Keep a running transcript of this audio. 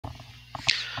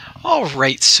All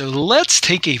right, so let's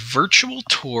take a virtual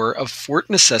tour of Fort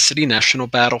Necessity National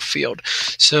Battlefield.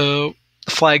 So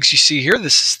the flags you see here,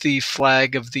 this is the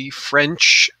flag of the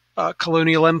French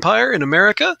colonial empire in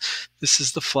America. This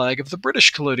is the flag of the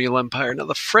British colonial empire. Now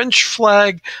the French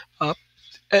flag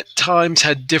at times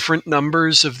had different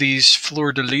numbers of these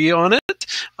fleur-de-lis on it.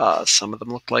 Some of them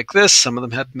looked like this, some of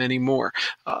them had many more.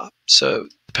 So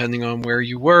depending on where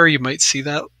you were, you might see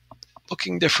that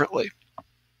looking differently.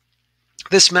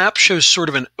 This map shows sort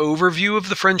of an overview of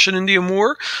the French and Indian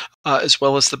War, as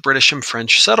well as the British and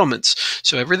French settlements.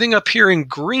 So everything up here in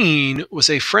green was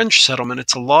a French settlement.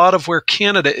 It's a lot of where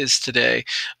Canada is today.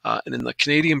 And in the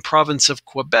Canadian province of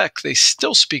Quebec, they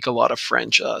still speak a lot of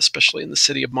French, especially in the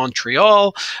city of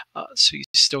Montreal. So you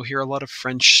still hear a lot of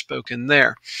French spoken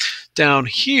there. Down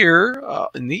here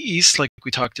in the east, like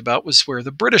we talked about, was where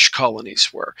the British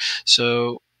colonies were.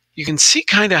 So you can see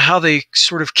kind of how they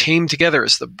sort of came together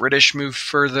as the British moved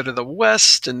further to the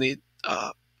west and the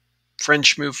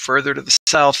French moved further to the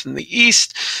south and the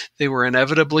east. They were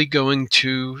inevitably going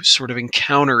to sort of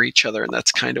encounter each other, and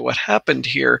that's kind of what happened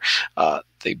here.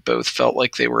 They both felt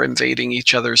like they were invading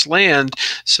each other's land,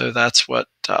 so that's what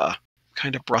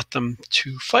kind of brought them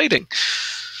to fighting.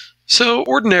 So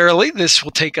ordinarily, this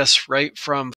will take us right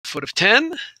from foot of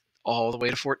 10 all the way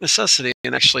to Fort Necessity.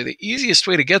 And actually the easiest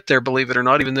way to get there, believe it or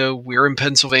not, even though we're in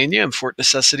Pennsylvania and Fort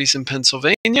Necessity's in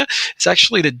Pennsylvania, is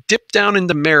actually to dip down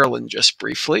into Maryland just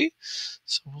briefly.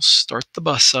 So we'll start the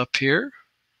bus up here.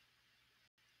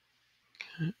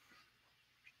 Okay.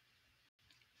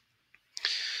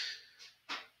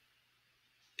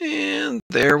 And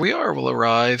there we are. We'll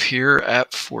arrive here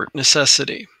at Fort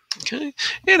Necessity. Okay.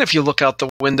 And if you look out the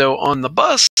window on the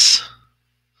bus,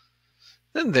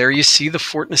 then there you see the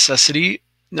Fort Necessity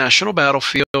National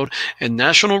Battlefield and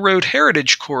National Road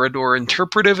Heritage Corridor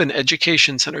Interpretive and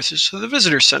Education Center. So the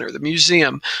visitor center, the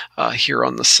museum here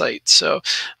on the site. So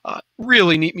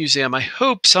really neat museum. I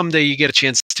hope someday you get a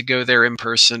chance to go there in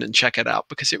person and check it out,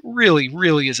 because it really,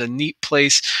 really is a neat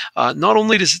place. Not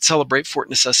only does it celebrate Fort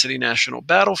Necessity National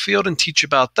Battlefield and teach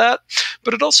about that,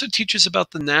 but it also teaches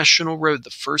about the National Road. The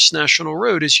first National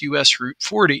Road is US Route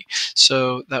 40.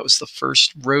 So that was the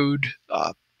first road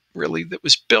really that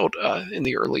was built in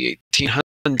the early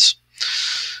 1800s.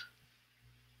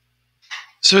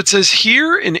 So it says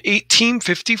here in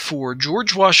 1854,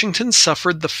 George Washington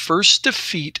suffered the first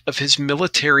defeat of his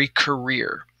military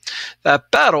career.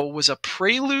 That battle was a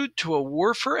prelude to a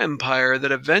war for empire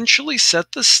that eventually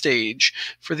set the stage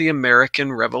for the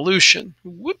American Revolution.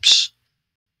 Whoops.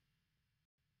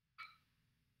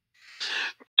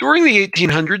 During the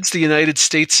 1800s, the United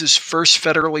States' first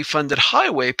federally funded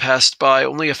highway passed by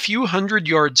only a few hundred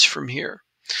yards from here.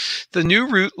 The new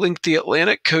route linked the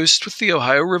Atlantic coast with the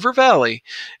Ohio River Valley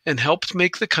and helped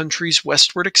make the country's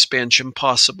westward expansion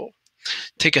possible.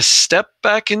 Take a step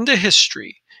back into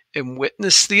history and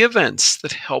witness the events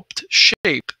that helped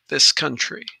shape this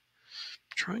country.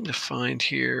 I'm trying to find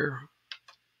here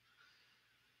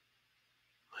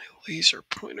my laser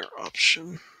pointer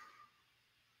option.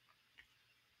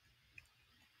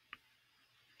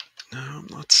 No, I'm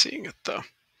not seeing it though.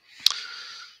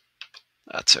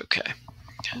 That's okay.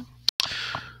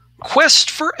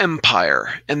 Quest for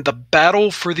Empire and the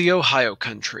Battle for the Ohio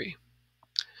Country.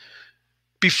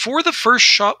 Before the first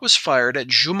shot was fired at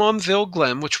Jumonville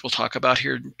Glen, which we'll talk about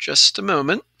here in just a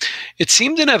moment, it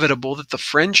seemed inevitable that the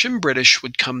French and British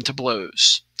would come to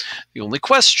blows. The only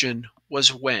question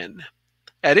was when.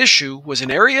 At issue was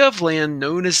an area of land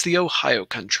known as the Ohio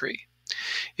Country.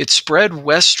 It spread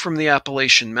west from the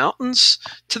Appalachian Mountains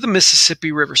to the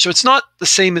Mississippi River. So it's not the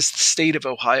same as the state of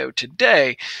Ohio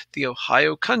today. The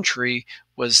Ohio Country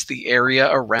was the area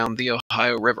around the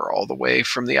Ohio River, all the way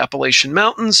from the Appalachian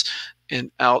Mountains and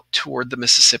out toward the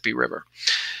Mississippi River.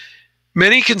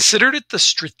 Many considered it the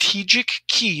strategic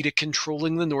key to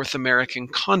controlling the North American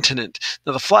continent.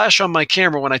 Now, the flash on my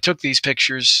camera when I took these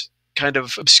pictures kind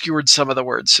of obscured some of the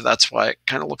words, so that's why it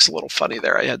kind of looks a little funny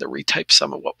there. I had to retype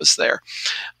some of what was there.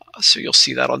 So you'll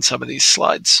see that on some of these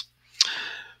slides.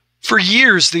 For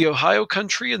years, the Ohio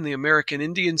Country and the American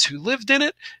Indians who lived in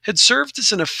it had served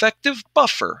as an effective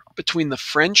buffer between the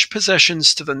French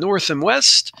possessions to the north and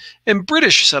west and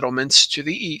British settlements to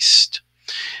the east.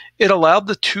 It allowed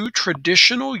the two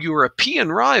traditional European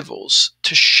rivals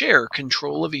to share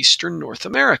control of eastern North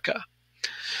America.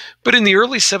 But in the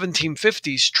early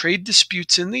 1750s, trade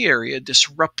disputes in the area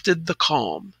disrupted the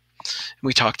calm. And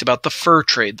we talked about the fur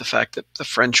trade, the fact that the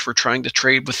French were trying to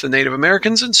trade with the Native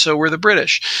Americans, and so were the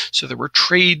British. So there were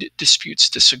trade disputes,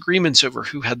 disagreements over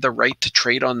who had the right to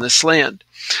trade on this land.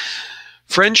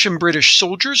 French and British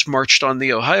soldiers marched on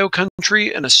the Ohio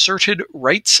Country and asserted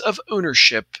rights of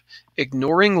ownership,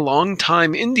 ignoring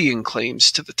long-time Indian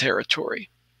claims to the territory.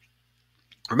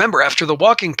 Remember, after the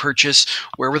walking purchase,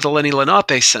 where were the Lenni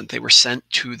Lenape sent? They were sent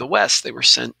to the west. They were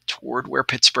sent toward where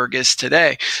Pittsburgh is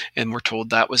today, and we're told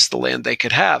that was the land they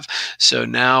could have. So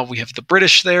now we have the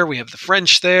British there, we have the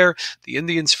French there, the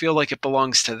Indians feel like it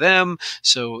belongs to them,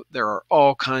 so there are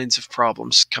all kinds of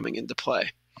problems coming into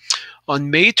play.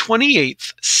 On May 28,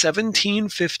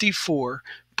 1754,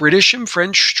 British and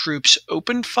French troops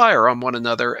opened fire on one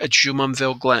another at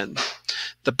Jumonville Glen.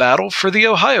 The battle for the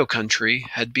Ohio Country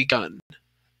had begun.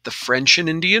 The French and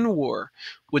Indian War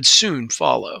would soon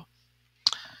follow.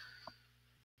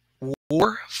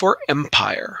 War for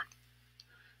empire.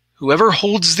 Whoever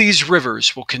holds these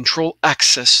rivers will control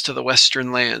access to the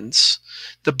western lands.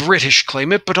 The British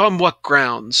claim it, but on what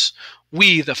grounds?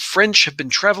 We, the French, have been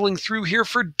traveling through here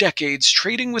for decades,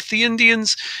 trading with the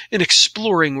Indians and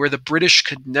exploring where the British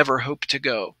could never hope to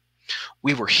go.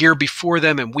 We were here before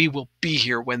them, and we will be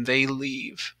here when they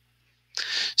leave.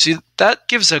 See, that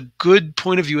gives a good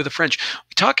point of view of the French.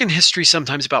 We talk in history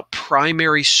sometimes about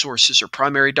primary sources or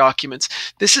primary documents.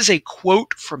 This is a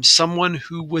quote from someone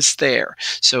who was there.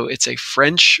 So it's a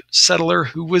French settler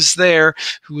who was there,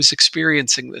 who was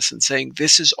experiencing this and saying,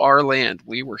 this is our land.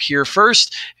 We were here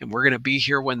first, and we're going to be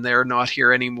here when they're not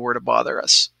here anymore to bother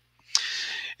us.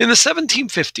 In the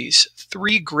 1750s,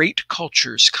 three great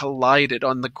cultures collided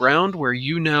on the ground where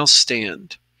you now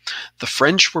stand. The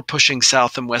French were pushing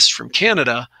south and west from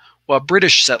Canada, while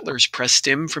British settlers pressed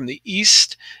in from the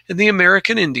east, and the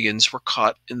American Indians were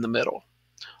caught in the middle.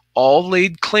 All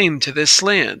laid claim to this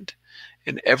land,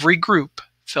 and every group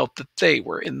felt that they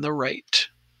were in the right.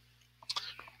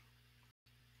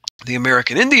 The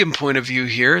American Indian point of view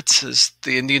here, it says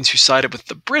the Indians who sided with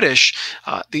the British,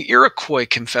 the Iroquois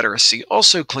Confederacy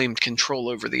also claimed control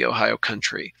over the Ohio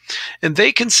Country, and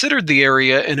they considered the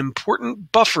area an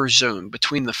important buffer zone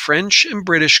between the French and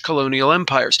British colonial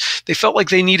empires. They felt like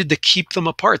they needed to keep them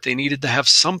apart. They needed to have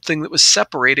something that was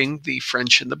separating the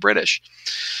French and the British.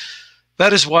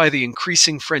 That is why the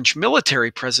increasing French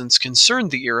military presence concerned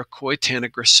the Iroquois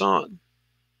Tanagra-San.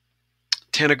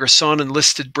 Tanagra-San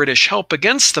enlisted British help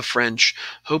against the French,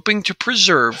 hoping to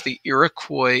preserve the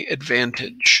Iroquois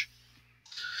advantage.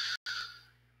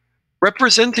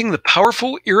 Representing the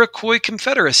powerful Iroquois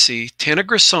Confederacy,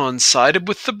 Tanagra-San sided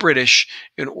with the British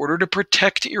in order to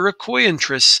protect Iroquois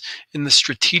interests in the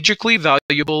strategically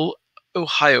valuable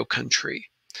Ohio Country.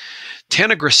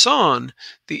 Tanagra-San,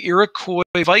 the Iroquois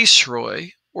viceroy,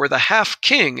 or the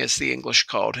half-king as the English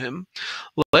called him,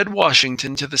 led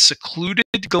Washington to the secluded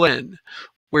Glen,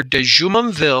 where de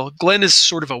Jumonville, Glen is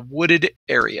sort of a wooded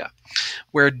area,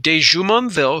 where de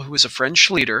Jumonville, who was a French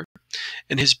leader,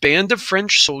 and his band of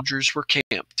French soldiers were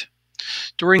camped.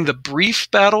 During the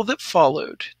brief battle that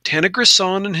followed,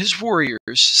 Tanagra-San and his warriors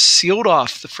sealed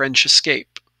off the French escape.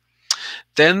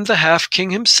 Then the half-king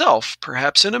himself,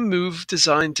 perhaps in a move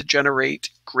designed to generate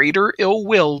greater ill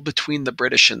will between the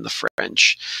British and the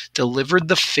French, delivered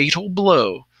the fatal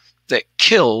blow that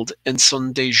killed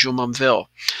Ensign de Jumonville.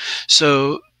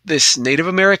 So this Native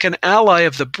American ally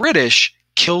of the British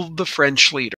killed the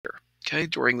French leader, okay,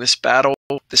 during this battle,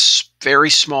 this very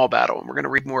small battle. And we're going to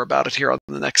read more about it here on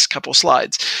the next couple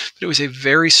slides. But it was a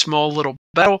very small little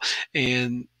battle,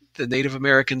 and the Native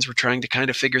Americans were trying to kind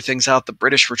of figure things out. The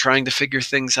British were trying to figure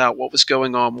things out, what was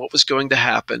going on, what was going to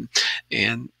happen.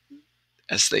 And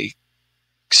as they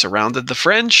surrounded the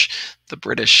French, the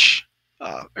British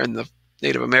and the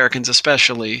Native Americans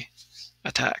especially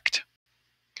attacked.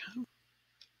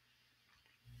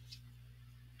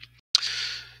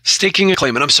 Staking a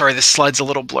claim, and I'm sorry, this slide's a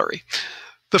little blurry.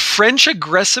 The French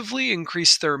aggressively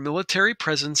increased their military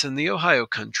presence in the Ohio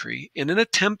Country in an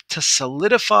attempt to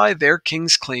solidify their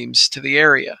king's claims to the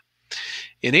area.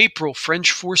 In April,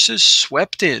 French forces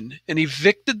swept in and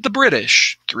evicted the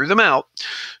British, threw them out,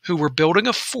 who were building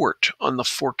a fort on the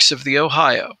forks of the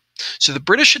Ohio. So the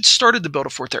British had started to build a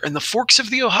fort there, and the forks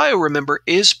of the Ohio, remember,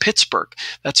 is Pittsburgh.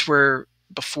 That's where,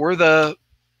 before the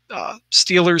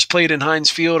Steelers played in Heinz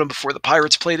Field and before the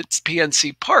Pirates played at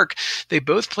PNC Park, they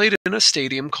both played in a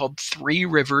stadium called Three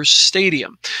Rivers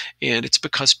Stadium. And it's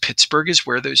because Pittsburgh is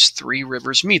where those three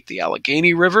rivers meet: the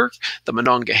Allegheny River, the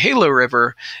Monongahela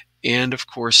River, and of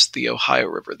course the Ohio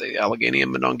River. The Allegheny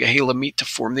and Monongahela meet to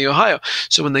form the Ohio.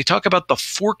 So when they talk about the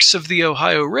forks of the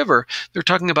Ohio River, they're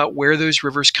talking about where those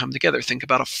rivers come together. Think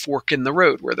about a fork in the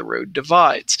road, where the road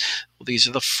divides. Well, these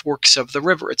are the forks of the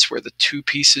river. It's where the two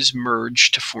pieces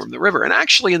merge to form the river. And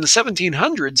actually in the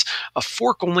 1700s, a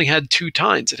fork only had two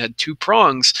tines. It had two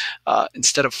prongs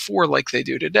instead of four like they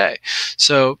do today.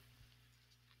 So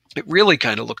It really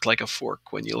kind of looked like a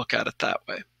fork when you look at it that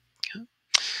way.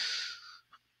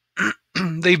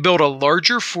 They built a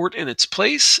larger fort in its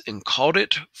place and called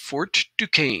it Fort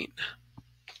Duquesne.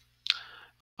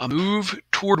 A move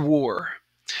toward war.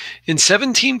 In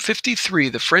 1753,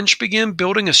 the French began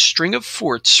building a string of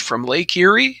forts from Lake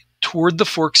Erie toward the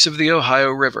forks of the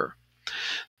Ohio River.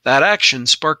 That action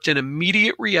sparked an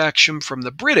immediate reaction from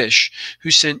the British, who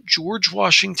sent George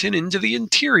Washington into the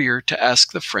interior to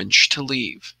ask the French to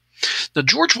leave. Now,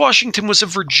 George Washington was a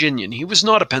Virginian. He was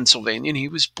not a Pennsylvanian. He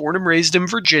was born and raised in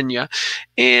Virginia.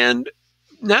 And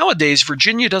nowadays,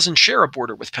 Virginia doesn't share a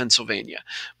border with Pennsylvania.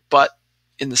 But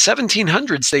in the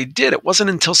 1700s, they did. It wasn't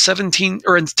until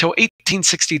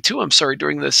 1862,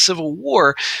 during the Civil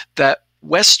War, that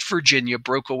West Virginia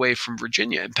broke away from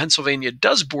Virginia, and Pennsylvania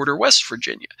does border West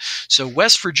Virginia. So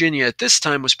West Virginia at this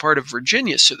time was part of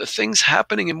Virginia, so the things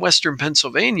happening in Western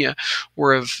Pennsylvania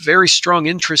were of very strong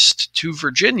interest to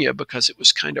Virginia because it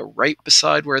was kind of right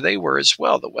beside where they were as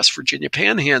well. The West Virginia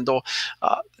Panhandle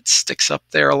that sticks up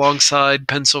there alongside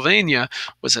Pennsylvania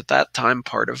was at that time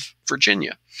part of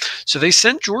Virginia. So they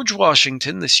sent George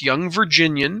Washington, this young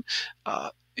Virginian,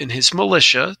 in his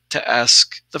militia to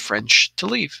ask the French to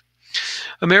leave.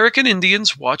 American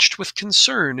Indians watched with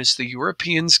concern as the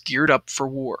Europeans geared up for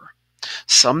war.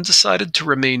 Some decided to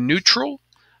remain neutral,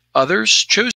 others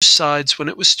chose sides when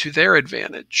it was to their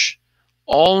advantage.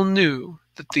 All knew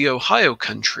that the Ohio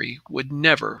country would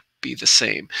never be the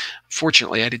same.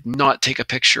 Fortunately, I did not take a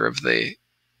picture of the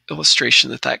illustration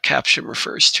that caption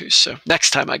refers to, so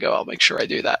next time I go, I'll make sure I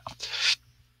do that.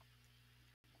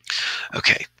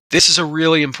 Okay, this is a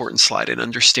really important slide in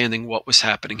understanding what was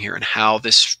happening here and how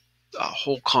this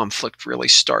whole conflict really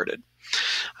started.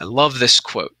 I love this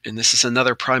quote, and this is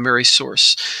another primary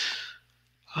source.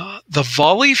 The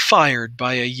volley fired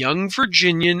by a young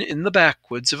Virginian in the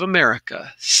backwoods of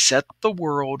America set the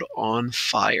world on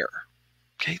fire.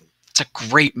 Okay, it's a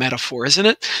great metaphor, isn't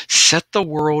it? Set the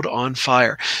world on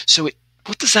fire. So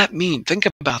what does that mean? Think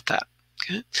about that.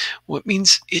 Okay? Well, it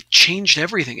means it changed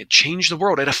everything. It changed the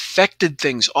world. It affected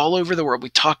things all over the world.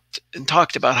 We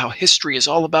talked about how history is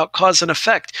all about cause and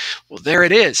effect. Well, there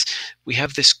it is. We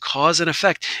have this cause and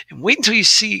effect. And wait until you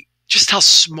see just how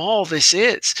small this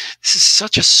is. This is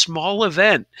such a small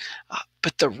event.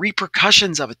 But the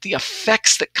repercussions of it, the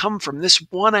effects that come from this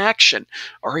one action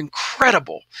are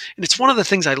incredible. And it's one of the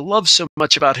things I love so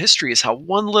much about history is how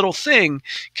one little thing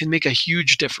can make a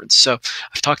huge difference. So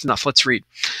I've talked enough. Let's read.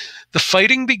 The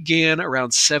fighting began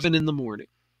around 7 in the morning.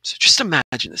 So just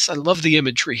imagine this. I love the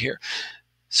imagery here.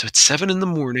 So it's 7 in the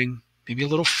morning, maybe a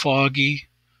little foggy,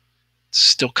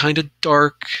 still kind of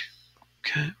dark.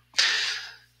 Okay.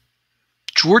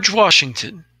 George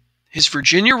Washington, his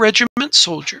Virginia regiment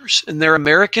soldiers, and their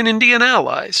American Indian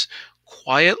allies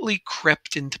quietly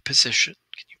crept into position.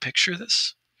 Can you picture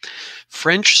this?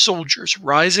 French soldiers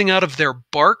rising out of their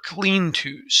bark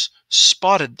lean-tos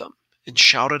spotted them and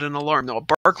shouted an alarm. Now, a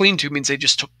bark lean-to means they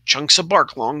just took chunks of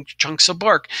bark, long chunks of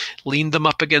bark, leaned them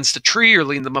up against a tree or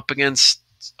leaned them up against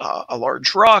a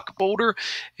large rock, boulder,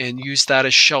 and used that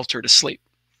as shelter to sleep.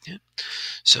 Yeah.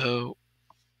 So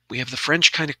we have the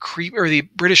French kind of the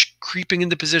British creeping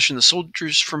into position. The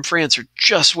soldiers from France are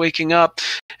just waking up,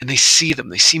 and they see them.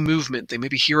 They see movement. They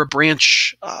maybe hear a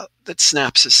branch that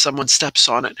snaps as someone steps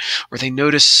on it, or they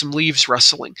notice some leaves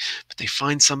rustling. But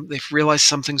they've realized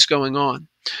something's going on.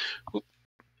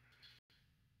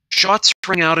 Shots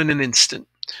rang out in an instant.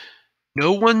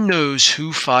 No one knows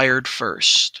who fired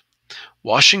first.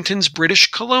 Washington's British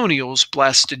colonials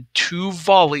blasted 2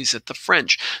 volleys at the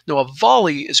French. Now, a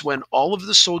volley is when all of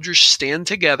the soldiers stand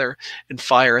together and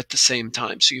fire at the same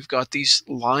time. So you've got these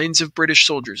lines of British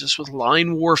soldiers. This was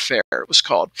line warfare, it was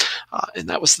called. And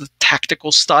that was the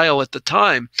tactical style at the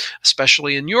time,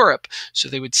 especially in Europe. So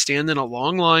they would stand in a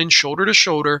long line, shoulder to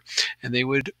shoulder, and they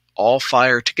would all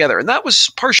fire together. And that was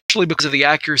partially because of the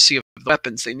accuracy of the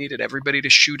weapons. They needed everybody to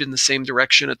shoot in the same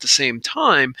direction at the same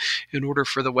time in order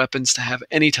for the weapons to have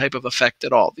any type of effect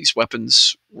at all. These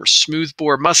weapons were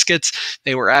smoothbore muskets.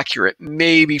 They were accurate,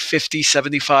 maybe 50,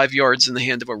 75 yards in the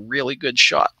hand of a really good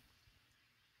shot.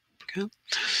 Okay.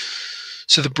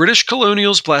 So the British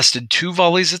colonials blasted 2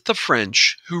 volleys at the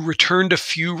French, who returned a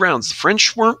few rounds. The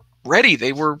French weren't ready.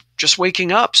 They were just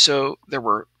waking up, so there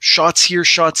were shots here,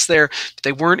 shots there, but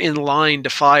they weren't in line to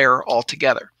fire all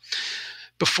together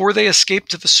before they escaped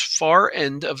to the far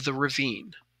end of the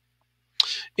ravine.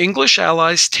 English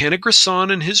allies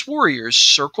Tanagrisson and his warriors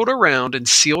circled around and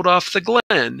sealed off the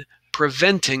glen,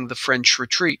 preventing the French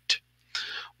retreat.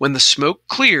 When the smoke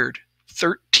cleared,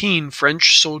 13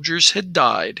 French soldiers had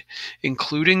died,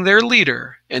 including their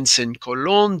leader, Ensign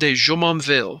Colon de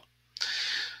Jumonville.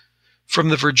 From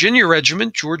the Virginia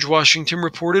Regiment, George Washington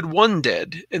reported 1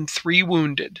 dead and 3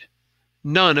 wounded.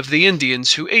 None of the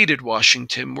Indians who aided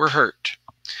Washington were hurt.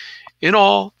 In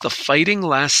all, the fighting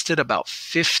lasted about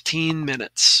 15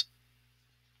 minutes.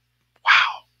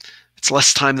 Wow. It's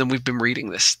less time than we've been reading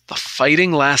this. The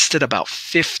fighting lasted about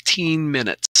 15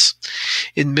 minutes.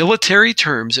 In military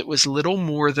terms, it was little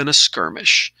more than a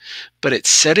skirmish, but it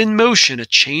set in motion a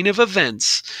chain of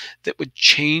events that would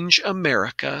change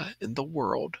America and the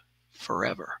world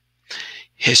forever.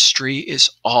 History is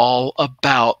all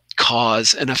about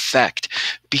cause and effect.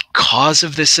 Because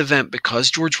of this event, because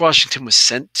George Washington was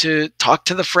sent to talk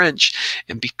to the French,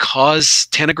 and because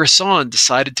Tanner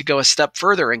decided to go a step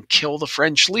further and kill the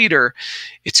French leader,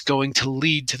 it's going to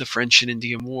lead to the French and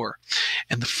Indian War.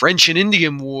 And the French and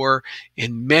Indian War,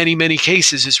 in many, many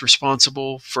cases, is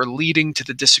responsible for leading to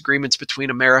the disagreements between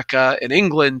America and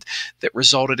England that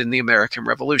resulted in the American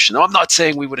Revolution. Now, I'm not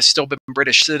saying we would have still been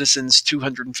British citizens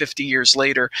 250 years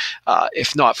later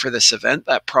if not for this event.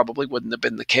 That probably wouldn't have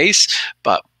been the case.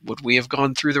 But would we have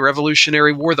gone through the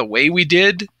Revolutionary War the way we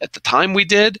did at the time we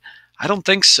did? I don't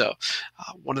think so.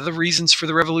 One of the reasons for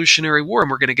the Revolutionary War, and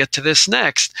we're going to get to this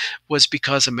next, was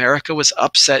because America was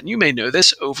upset, and you may know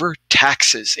this, over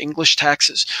taxes, English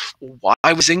taxes. Well,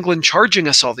 why was England charging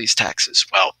us all these taxes?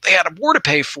 Well, they had a war to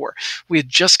pay for. We had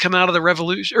just come out of the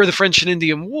Revolution, or the French and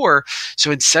Indian War. So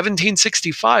in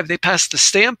 1765, they passed the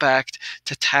Stamp Act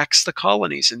to tax the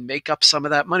colonies and make up some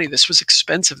of that money. This was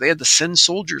expensive. They had to send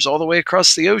soldiers all the way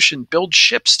across the ocean, build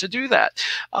ships to do that.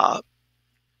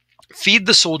 Feed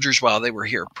the soldiers while they were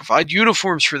here, provide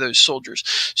uniforms for those soldiers.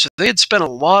 So they had spent a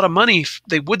lot of money.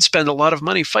 They would spend a lot of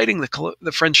money fighting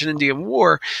the French and Indian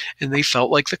War, and they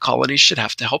felt like the colonies should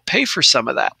have to help pay for some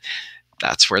of that.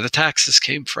 That's where the taxes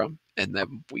came from. And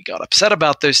then we got upset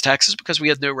about those taxes because we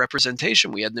had no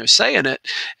representation. We had no say in it.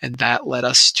 And that led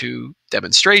us to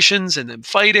demonstrations and then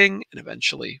fighting and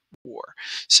eventually war.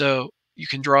 So you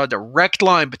can draw a direct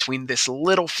line between this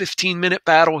little 15-minute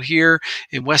battle here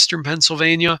in Western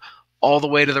Pennsylvania all the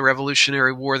way to the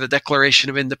Revolutionary War, the Declaration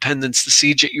of Independence, the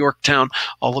siege at Yorktown,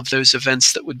 all of those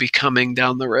events that would be coming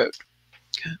down the road.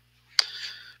 Okay.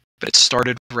 But it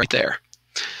started right there.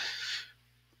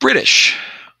 British.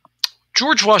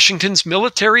 George Washington's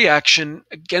military action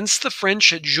against the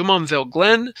French at Jumonville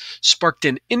Glen sparked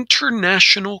an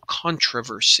international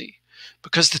controversy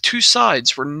because the two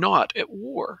sides were not at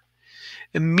war.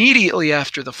 Immediately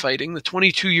after the fighting, the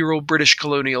 22-year-old British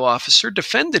colonial officer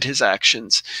defended his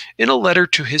actions in a letter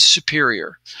to his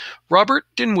superior, Robert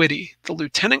Dinwiddie, the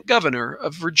lieutenant governor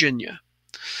of Virginia.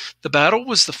 The battle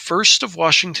was the first of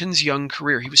Washington's young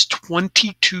career. He was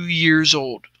 22 years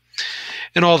old.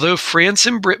 And although France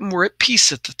and Britain were at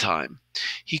peace at the time,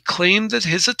 he claimed that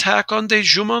his attack on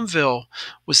Jumonville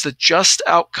was the just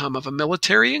outcome of a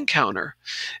military encounter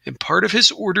and part of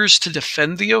his orders to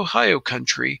defend the Ohio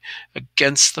country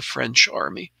against the French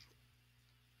army.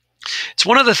 It's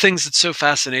one of the things that's so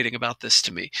fascinating about this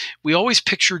to me. We always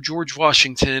picture George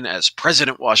Washington as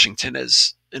President Washington,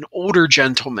 as an older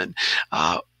gentleman.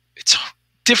 It's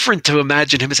different to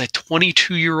imagine him as a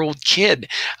 22-year-old kid,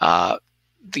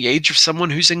 the age of someone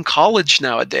who's in college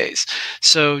nowadays.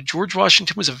 So George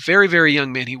Washington was a very, very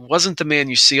young man. He wasn't the man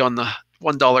you see on the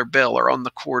 $1 bill or on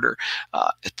the quarter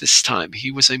at this time.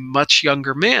 He was a much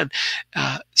younger man.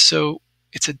 So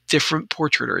it's a different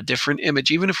portrait or a different image.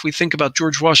 Even if we think about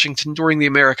George Washington during the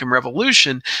American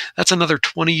Revolution, that's another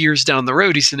 20 years down the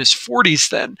road. He's in his 40s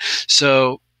then.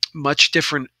 So much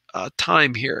different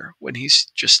time here when he's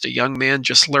just a young man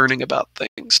just learning about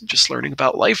things, just learning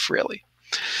about life, really.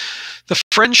 The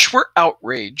French were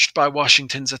outraged by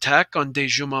Washington's attack on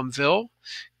Jumonville,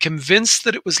 convinced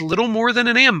that it was little more than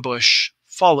an ambush,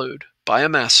 followed by a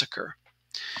massacre.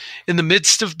 In the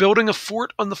midst of building a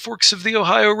fort on the forks of the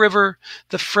Ohio River,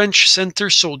 the French sent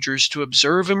their soldiers to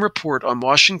observe and report on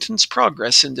Washington's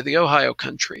progress into the Ohio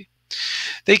country.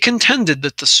 They contended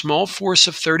that the small force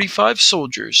of 35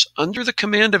 soldiers, under the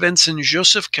command of Ensign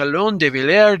Joseph Calonne de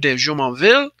Villers de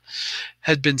Jumonville,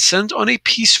 had been sent on a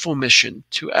peaceful mission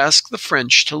to ask the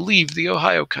French to leave the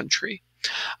Ohio country,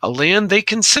 a land they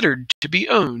considered to be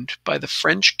owned by the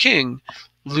French king,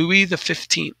 Louis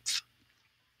XV.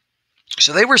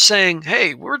 So they were saying,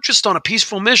 hey, we're just on a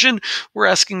peaceful mission. We're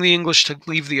asking the English to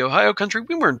leave the Ohio country.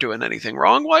 We weren't doing anything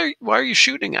wrong. Why are you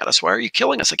shooting at us? Why are you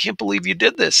killing us? I can't believe you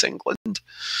did this, England.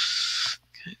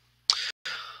 Okay.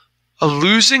 A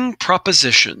losing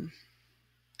proposition.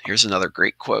 Here's another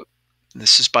great quote.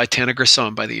 This is by Tanner,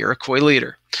 by the Iroquois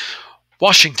leader.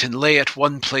 Washington lay at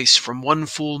one place from one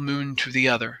full moon to the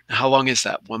other. Now, how long is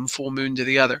that? One full moon to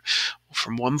the other. Well,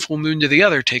 from one full moon to the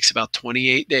other takes about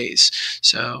 28 days.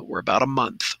 So we're about a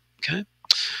month. Okay.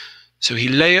 So he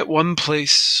lay at one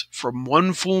place from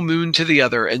one full moon to the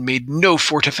other and made no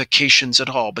fortifications at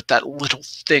all, but that little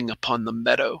thing upon the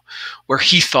meadow where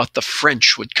he thought the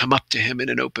French would come up to him in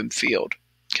an open field.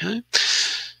 Okay?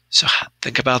 So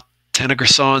think about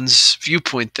Tennegresson's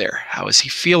viewpoint there. How is he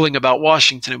feeling about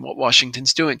Washington and what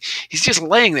Washington's doing? He's just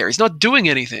laying there. He's not doing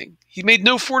anything. He made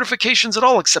no fortifications at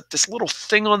all except this little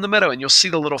thing on the meadow. And you'll see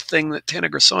the little thing that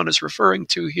Tennegresson is referring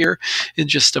to here in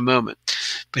just a moment.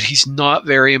 But he's not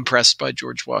very impressed by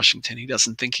George Washington. He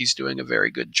doesn't think he's doing a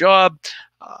very good job.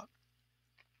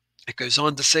 It goes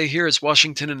on to say here, as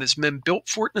Washington and his men built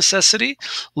Fort Necessity,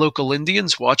 local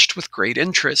Indians watched with great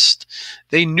interest.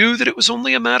 They knew that it was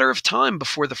only a matter of time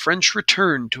before the French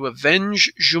returned to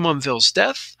avenge Jumonville's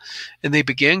death, and they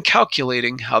began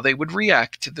calculating how they would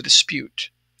react to the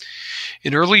dispute.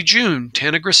 In early June,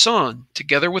 Tennegresson,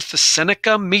 together with the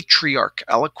Seneca matriarch,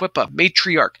 Aliquippa,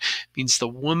 matriarch, means the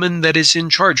woman that is in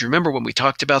charge. Remember when we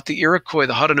talked about the Iroquois,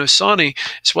 the Haudenosaunee,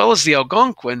 as well as the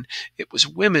Algonquin, it was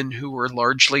women who were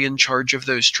largely in charge of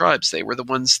those tribes. They were the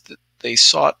ones that they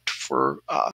sought for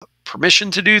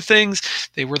permission to do things.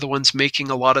 They were the ones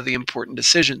making a lot of the important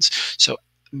decisions. So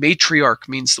matriarch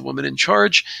means the woman in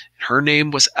charge. Her name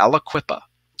was Aliquippa.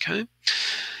 Okay.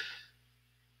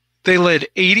 They led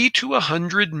 80 to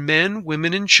 100 men,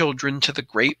 women, and children to the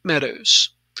Great Meadows.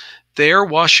 There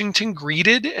Washington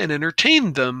greeted and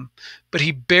entertained them, but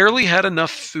he barely had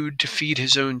enough food to feed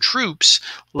his own troops,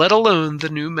 let alone the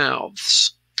new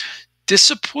mouths.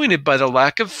 Disappointed by the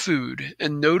lack of food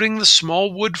and noting the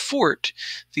small wood fort,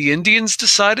 the Indians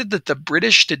decided that the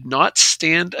British did not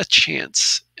stand a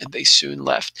chance, and they soon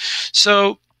left.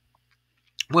 So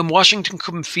when Washington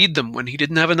couldn't feed them, when he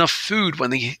didn't have enough food, when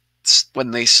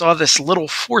they saw this little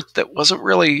fort that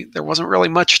there wasn't really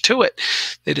much to it,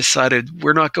 they decided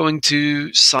we're not going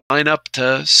to sign up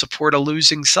to support a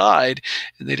losing side,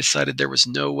 and they decided there was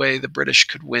no way the British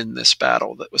could win this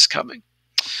battle that was coming.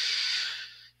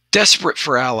 Desperate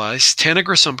for allies,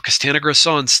 because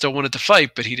Tennegresson still wanted to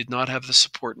fight, but he did not have the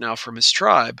support now from his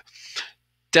tribe.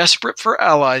 Desperate for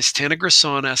allies,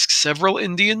 Tennegresson asked several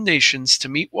Indian nations to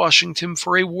meet Washington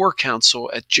for a war council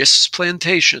at Gist's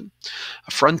Plantation,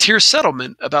 a frontier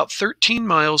settlement about 13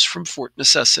 miles from Fort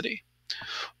Necessity.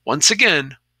 Once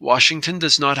again, Washington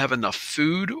does not have enough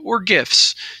food or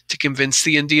gifts to convince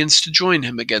the Indians to join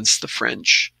him against the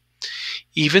French.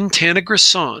 Even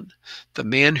Tennegresson, the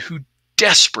man who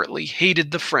desperately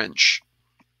hated the French,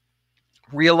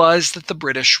 realized that the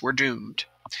British were doomed.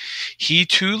 He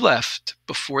too left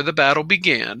before the battle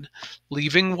began,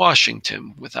 leaving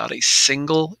Washington without a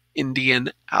single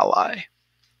Indian ally.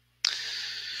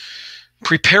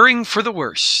 Preparing for the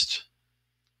worst.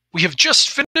 We have just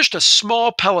finished a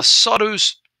small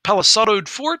palisadoed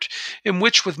fort, in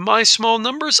which with my small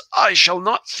numbers I shall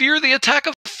not fear the attack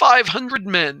of 500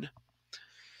 men.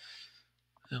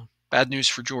 Well, bad news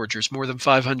for George, there's more than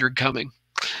 500 coming.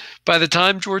 By the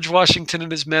time George Washington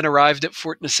and his men arrived at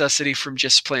Fort Necessity from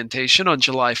Gist's Plantation on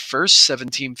July 1st,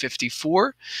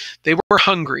 1754, they were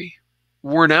hungry,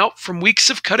 worn out from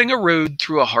weeks of cutting a road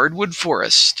through a hardwood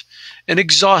forest, and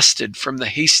exhausted from the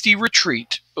hasty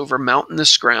retreat over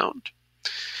mountainous ground.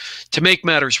 To make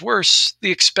matters worse, the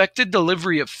expected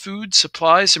delivery of food,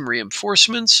 supplies, and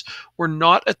reinforcements were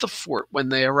not at the fort when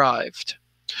they arrived.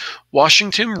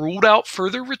 Washington ruled out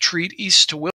further retreat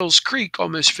east to Wills Creek,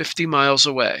 almost 50 miles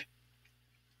away.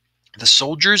 The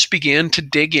soldiers began to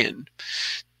dig in,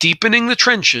 deepening the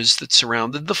trenches that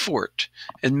surrounded the fort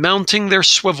and mounting their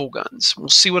swivel guns. We'll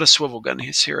see what a swivel gun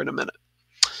is here in a minute.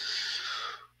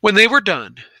 When they were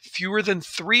done, fewer than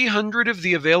 300 of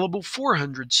the available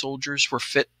 400 soldiers were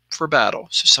fit for battle.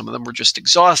 So some of them were just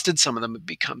exhausted, some of them had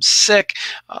become sick,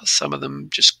 some of them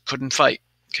just couldn't fight.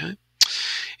 Okay.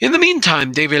 In the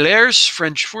meantime, de Villers,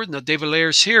 French fort. Now, de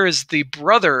Villers here is the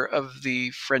brother of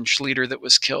the French leader that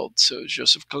was killed. So,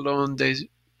 Joseph Colon de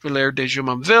Villers de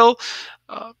Jumonville.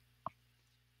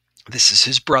 This is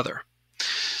his brother.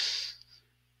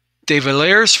 De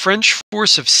Villers' French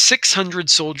force of 600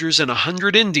 soldiers and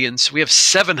 100 Indians. So we have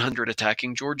 700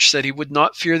 attacking. George said he would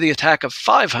not fear the attack of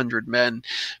 500 men,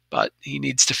 but he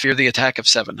needs to fear the attack of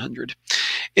 700.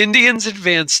 Indians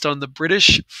advanced on the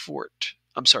British fort.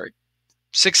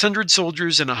 600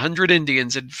 soldiers and 100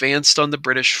 Indians advanced on the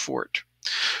British fort.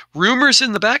 Rumors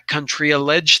in the back country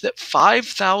alleged that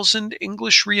 5,000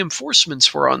 English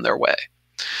reinforcements were on their way.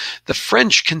 The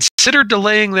French considered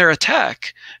delaying their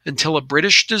attack until a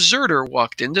British deserter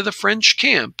walked into the French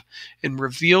camp and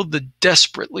revealed the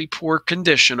desperately poor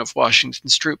condition of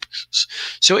Washington's troops.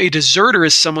 So a deserter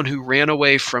is someone who ran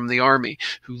away from the army,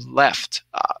 who left.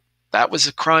 That was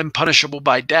a crime punishable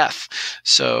by death.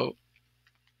 So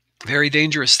Very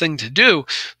dangerous thing to do,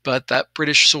 but that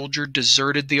British soldier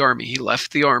deserted the army. He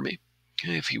left the army.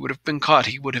 Okay, if he would have been caught,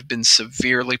 he would have been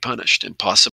severely punished and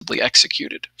possibly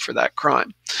executed for that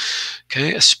crime.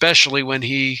 Okay, especially when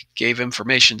he gave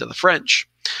information to the French.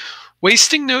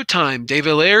 Wasting no time, de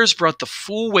Villers brought the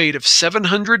full weight of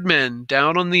 700 men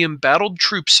down on the embattled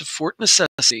troops of Fort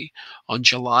Necessity on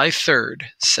July 3rd,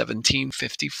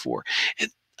 1754.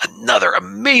 And another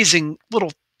amazing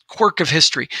little quirk of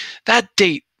history. That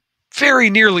date, very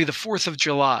nearly the 4th of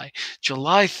July,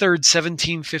 July 3rd,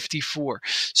 1754.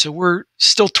 So we're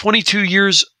still 22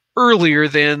 years earlier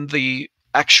than the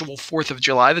actual 4th of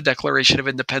July, the Declaration of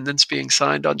Independence being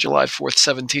signed on July 4th,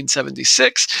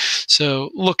 1776.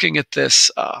 So looking at this,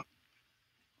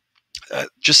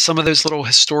 just some of those little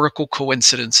historical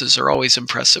coincidences are always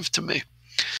impressive to me.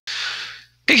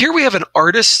 Okay, here we have an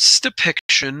artist's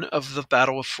depiction of the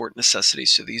Battle of Fort Necessity.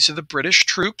 So these are the British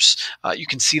troops. You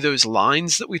can see those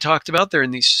lines that we talked about. They're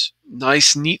in these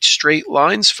nice, neat, straight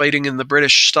lines fighting in the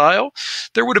British style.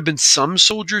 There would have been some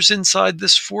soldiers inside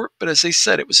this fort, but as I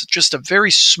said, it was just a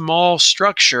very small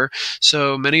structure.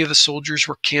 So many of the soldiers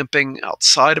were camping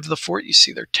outside of the fort. You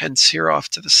see their tents here off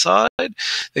to the side.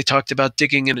 They talked about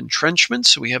digging an entrenchment.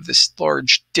 So we have this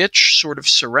large ditch sort of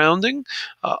surrounding,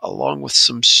 along with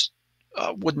some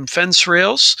wooden fence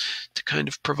rails to kind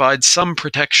of provide some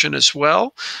protection as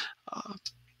well.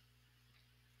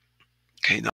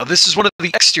 Okay, now this is one of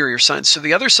the exterior signs. So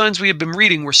the other signs we have been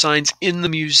reading were signs in the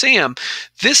museum.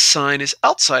 This sign is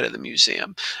outside of the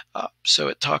museum. So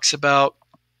it talks about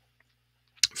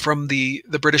from the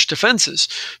British defenses.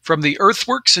 From the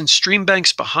earthworks and stream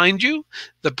banks behind you,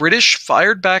 the British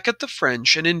fired back at the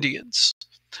French and Indians.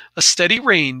 A steady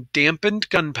rain dampened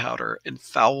gunpowder and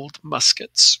fouled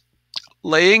muskets.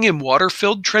 Laying in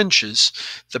water-filled trenches,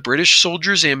 the British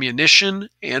soldiers' ammunition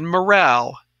and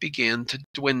morale began to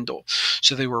dwindle.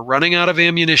 So they were running out of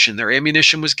ammunition. Their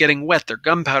ammunition was getting wet. Their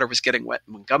gunpowder was getting wet.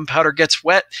 And when gunpowder gets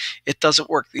wet, it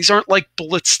doesn't work. These aren't like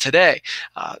bullets today.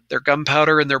 Their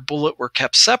gunpowder and their bullet were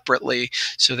kept separately.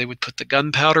 So they would put the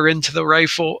gunpowder into the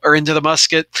rifle or into the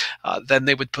musket. Then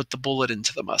they would put the bullet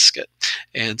into the musket.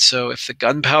 And so if the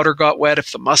gunpowder got wet,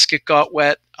 if the musket got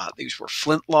wet, these were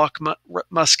flintlock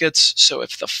muskets. So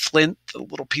if the flint, the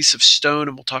little piece of stone,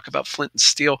 and we'll talk about flint and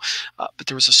steel, but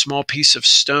there was a small piece of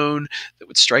stone that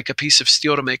would strike a piece of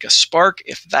steel to make a spark.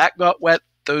 If that got wet,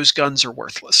 those guns are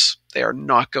worthless. They are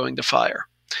not going to fire.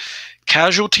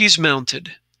 Casualties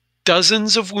mounted.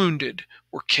 Dozens of wounded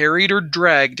were carried or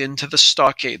dragged into the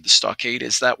stockade. The stockade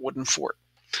is that wooden fort.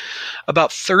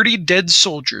 About 30 dead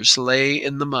soldiers lay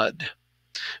in the mud.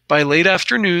 By late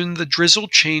afternoon, the drizzle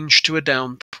changed to a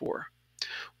downpour.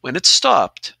 When it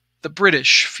stopped, the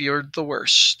British feared the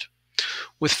worst.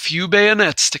 With few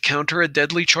bayonets to counter a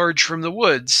deadly charge from the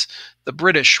woods, the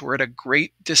British were at a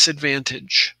great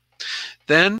disadvantage.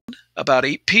 Then, about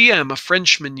 8 p.m., a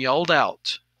Frenchman yelled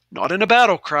out, not in a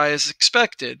battle cry as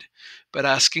expected, but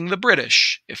asking the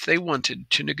British if they wanted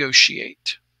to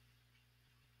negotiate.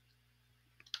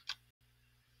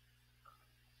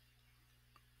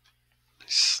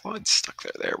 Slide stuck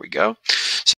there. There we go.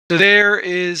 So there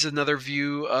is another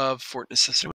view of Fort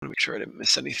Necessity. I want to make sure I didn't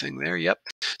miss anything there. Yep.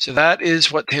 So that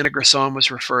is what Tana Grissom was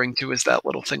referring to as that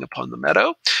little thing upon the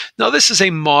meadow. Now this is a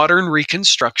modern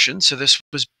reconstruction. So this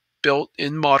was built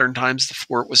in modern times. The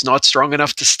fort was not strong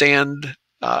enough to stand,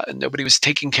 and nobody was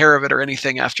taking care of it or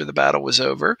anything after the battle was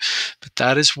over. But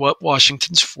that is what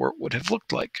Washington's fort would have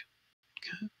looked like.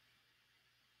 Okay.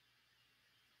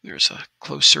 There's a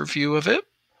closer view of it.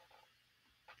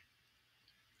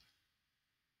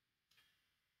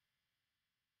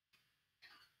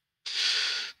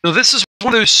 Now this is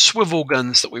one of those swivel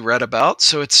guns that we read about.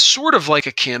 So it's sort of like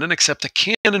a cannon, except a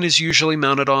cannon is usually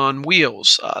mounted on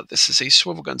wheels. This is a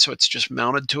swivel gun, so it's just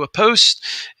mounted to a post,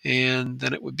 and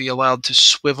then it would be allowed to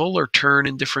swivel or turn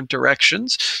in different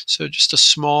directions. So just a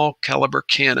small caliber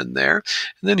cannon there.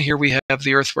 And then here we have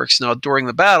the earthworks. Now during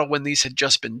the battle, when these had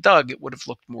just been dug, it would have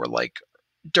looked more like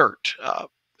dirt.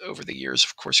 Over the years,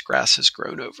 of course, grass has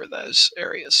grown over those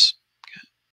areas.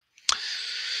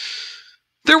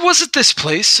 There was at this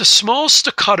place a small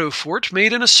staccato fort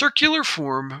made in a circular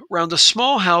form round a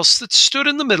small house that stood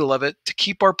in the middle of it to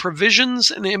keep our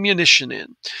provisions and ammunition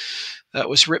in. That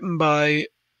was written by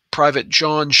Private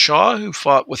John Shaw, who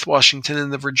fought with Washington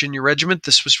in the Virginia Regiment.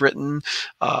 This was written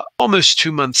almost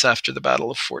 2 months after the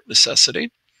Battle of Fort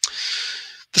Necessity.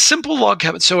 The simple log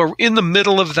cabin, so in the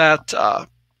middle of that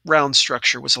round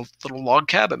structure was a little log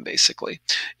cabin, basically,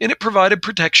 and it provided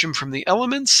protection from the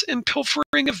elements and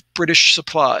pilfering of British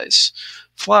supplies.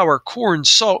 Flour, corn,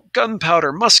 salt,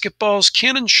 gunpowder, musket balls,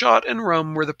 cannon shot, and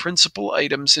rum were the principal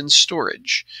items in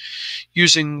storage.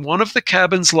 Using one of the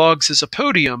cabin's logs as a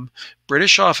podium,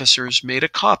 British officers made a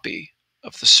copy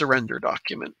of the surrender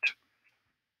document.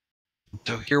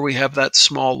 So here we have that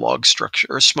small log structure,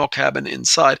 or small cabin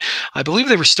inside. I believe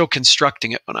they were still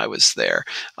constructing it when I was there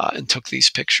and took these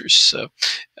pictures. So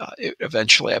it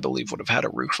eventually, I believe, would have had a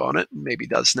roof on it, and maybe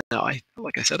does now.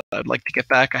 Like I said, I'd like to get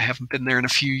back. I haven't been there in a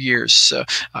few years, so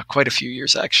quite a few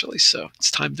years actually. So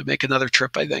it's time to make another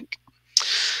trip, I think.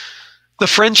 The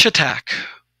French attack.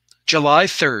 July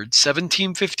 3rd,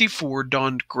 1754,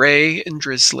 dawned gray and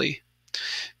drizzly.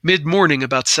 Mid-morning,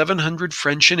 about 700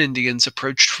 French and Indians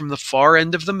approached from the far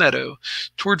end of the meadow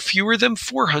toward fewer than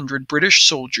 400 British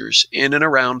soldiers in and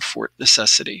around Fort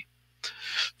Necessity.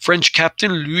 French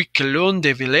Captain Louis Quillon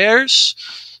de Villers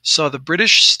saw the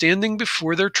British standing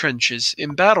before their trenches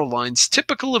in battle lines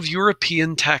typical of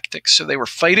European tactics, so they were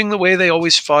fighting the way they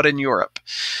always fought in Europe.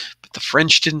 But the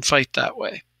French didn't fight that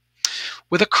way.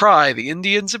 With a cry, the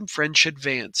Indians and French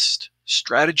advanced.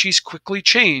 Strategies quickly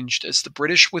changed as the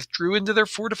British withdrew into their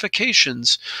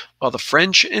fortifications, while the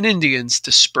French and Indians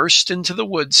dispersed into the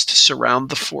woods to surround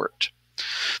the fort.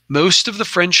 Most of the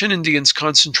French and Indians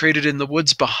concentrated in the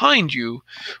woods behind you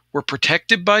were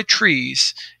protected by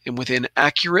trees and within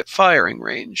accurate firing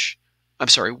range.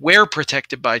 Were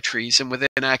protected by trees and within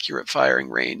accurate firing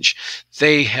range.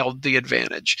 They held the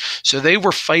advantage. So they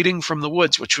were fighting from the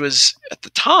woods, which was, at the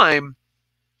time,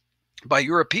 by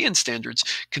European standards,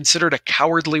 considered a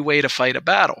cowardly way to fight a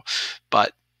battle.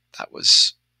 But that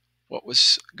was what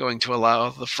was going to allow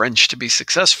the French to be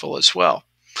successful as well.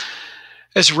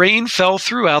 As rain fell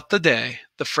throughout the day,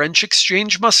 the French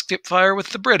exchanged musket fire with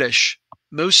the British,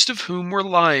 most of whom were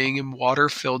lying in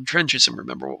water-filled trenches. And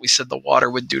remember what we said the water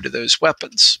would do to those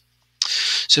weapons.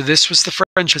 So this was the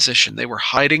French position. They were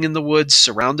hiding in the woods,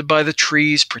 surrounded by the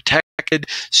trees, protected,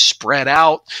 spread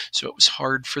out. So it was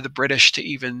hard for the British to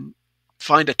even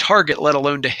find a target, let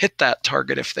alone to hit that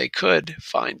target if they could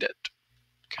find it.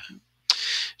 Okay.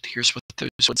 And here's what those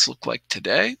woods look like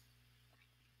today.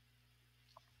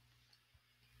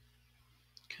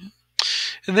 Okay.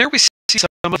 And there we see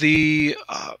some of the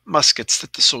muskets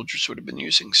that the soldiers would have been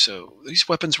using. So these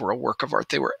weapons were a work of art.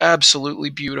 They were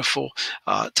absolutely beautiful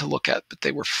to look at, but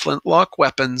they were flintlock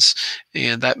weapons,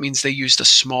 and that means they used a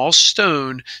small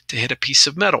stone to hit a piece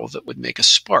of metal that would make a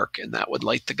spark, and that would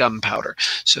light the gunpowder.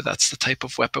 So that's the type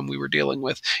of weapon we were dealing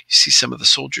with. You see some of the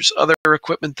soldiers' other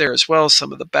equipment there as well,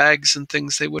 some of the bags and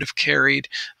things they would have carried.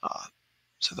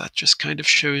 So that just kind of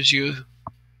shows you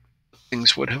what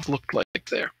things would have looked like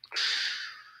there.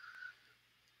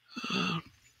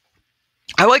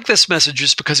 I like this message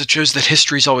just because it shows that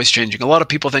history is always changing. A lot of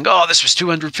people think, oh, this was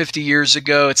 250 years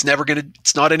ago. It's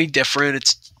not any different.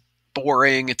 It's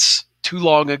boring. It's too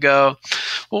long ago.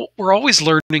 Well, we're always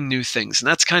learning new things, and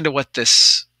that's kind of what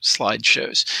this slide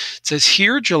shows. It says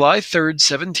here, July 3rd,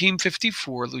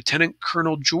 1754, Lieutenant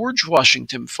Colonel George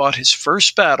Washington fought his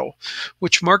first battle,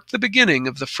 which marked the beginning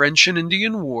of the French and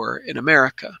Indian War in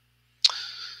America.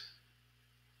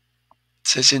 It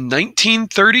says in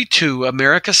 1932,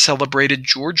 America celebrated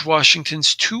George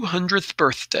Washington's 200th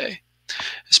birthday.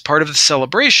 As part of the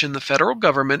celebration, the federal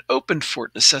government opened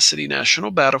Fort Necessity National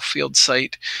Battlefield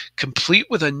Site, complete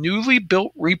with a newly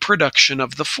built reproduction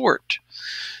of the fort.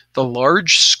 The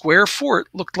large square fort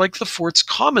looked like the forts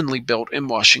commonly built in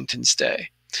Washington's day.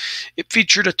 It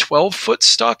featured a 12-foot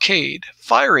stockade,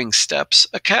 firing steps,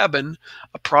 a cabin,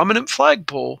 a prominent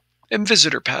flagpole, and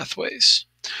visitor pathways.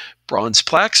 Bronze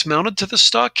plaques mounted to the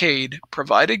stockade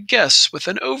provided guests with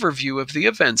an overview of the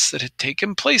events that had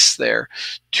taken place there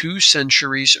 2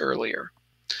 centuries earlier.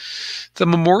 The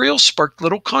memorial sparked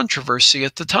little controversy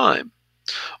at the time.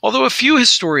 Although a few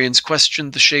historians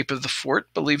questioned the shape of the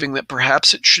fort, believing that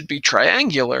perhaps it should be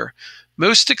triangular,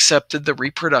 most accepted the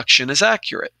reproduction as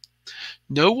accurate.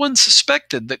 No one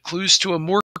suspected that clues to a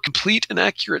more complete and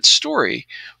accurate story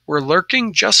were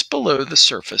lurking just below the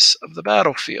surface of the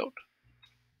battlefield.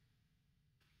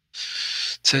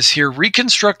 It says here,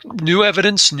 reconstruct new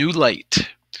evidence, new light.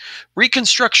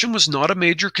 Reconstruction was not a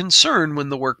major concern when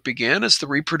the work began, as the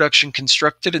reproduction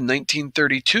constructed in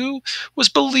 1932 was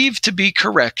believed to be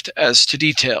correct as to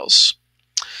details.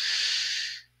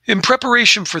 In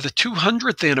preparation for the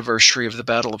 200th anniversary of the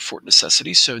Battle of Fort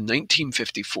Necessity, so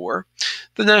 1954,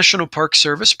 the National Park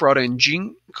Service brought in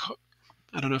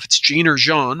I don't know if it's Jean or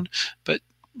Jean, but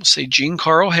we'll say Jean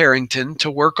Carl Harrington, to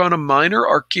work on a minor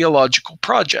archaeological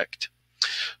project.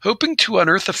 Hoping to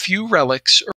unearth a few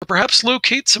relics or perhaps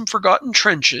locate some forgotten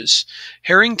trenches,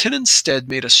 Harrington instead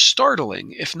made a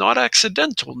startling, if not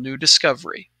accidental, new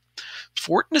discovery.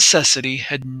 Fort Necessity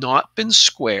had not been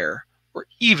square or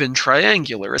even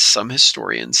triangular as some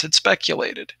historians had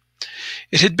speculated.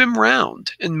 It had been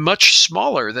round and much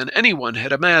smaller than anyone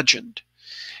had imagined.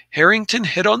 Harrington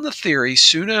hit on the theory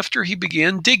soon after he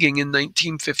began digging in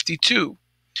 1952.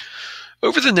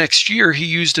 Over the next year, he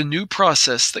used a new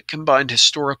process that combined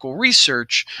historical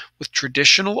research with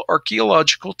traditional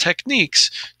archaeological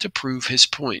techniques to prove his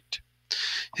point.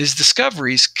 His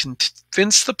discoveries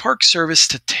convinced the Park Service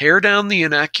to tear down the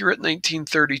inaccurate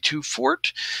 1932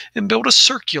 fort and build a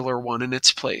circular one in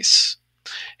its place.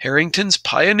 Harrington's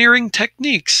pioneering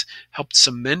techniques helped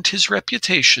cement his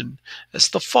reputation as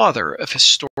the father of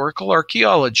historical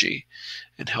archaeology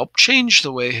and helped change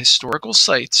the way historical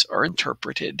sites are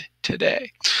interpreted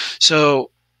today.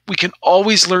 So we can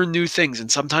always learn new things,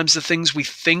 and sometimes the things we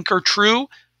think are true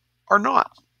are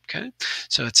not. Okay,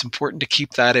 so it's important to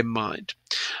keep that in mind.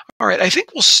 All right, I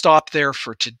think we'll stop there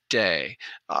for today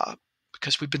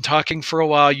because we've been talking for a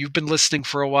while. You've been listening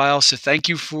for a while, so thank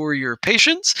you for your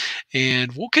patience.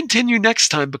 And we'll continue next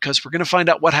time because we're going to find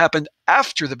out what happened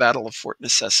after the Battle of Fort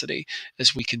Necessity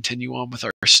as we continue on with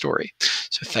our story.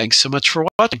 So thanks so much for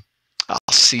watching. I'll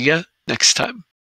see you next time.